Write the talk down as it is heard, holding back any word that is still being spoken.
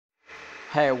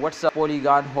Hey, what's up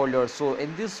Polygon holder? So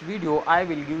in this video I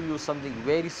will give you something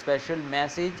very special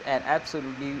message and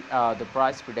absolutely the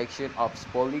price prediction of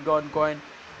Polygon coin.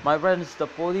 My friends, the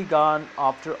Polygon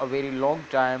after a very long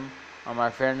time, my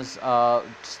friends,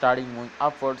 starting moving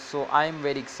upwards. So I am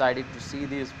very excited to see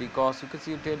this because you can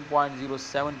see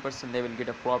 10.07% they will get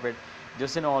a profit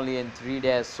just in only in 3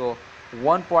 days. So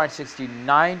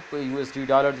 1.69 per USD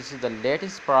dollar, this is the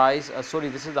latest price,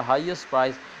 this is the highest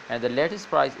price, and the latest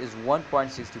price is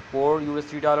 1.64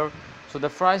 USD dollar. So the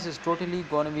price is totally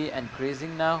going to be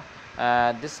increasing now.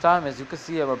 This time, as you can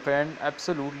see, our friend,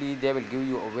 absolutely they will give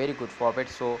you a very good profit.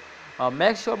 So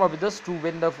make sure my brothers to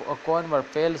when the coin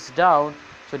fails down,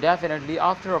 so definitely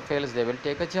after a fails they will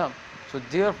take a jump. So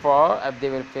therefore if they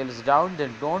will fails down,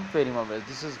 then don't pay, remember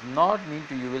this is not mean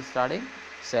to you will starting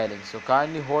selling. So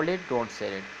kindly hold it, don't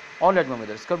sell it. Alright my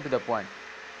brothers, come to the point.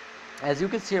 As you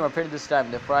can see my friend, this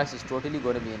time the price is totally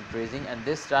going to be increasing, and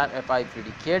this time if I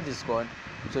predicate this coin,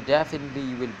 so definitely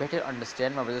you will better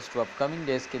understand my brothers to upcoming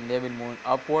days can they will move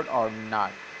upward or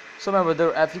not. So my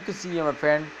brother, if you can see my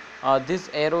friend, this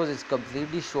arrows is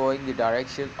completely showing the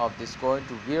direction of this coin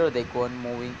to where the coin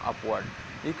moving upward.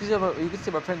 You can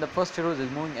see my friend, the first arrow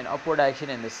is moving in upward direction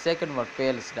and the second one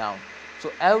fails down.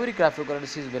 So every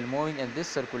cryptocurrency is will moving in this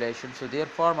circulation. So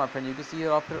therefore my friend, you can see here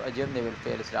after a jump they will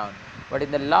fails down. But in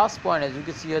the last point, as you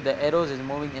can see here, the arrows is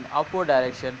moving in upward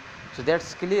direction. So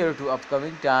that's clear to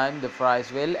upcoming time the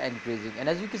price will increasing. And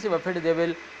as you can see my friend, they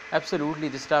will absolutely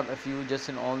this time if you just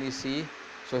can only see.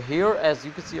 So here as you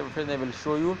can see my friend, they will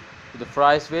show you the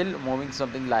price will moving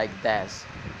something like this.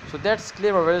 So that's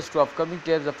clear my friends, to upcoming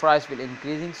times the price will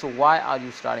increasing. So why are you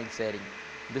starting selling?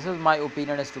 This is my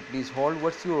opinion, as to please hold.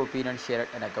 What's your opinion? Share it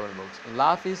in a comment box.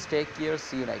 Allah Hafiz, take care,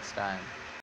 see you next time.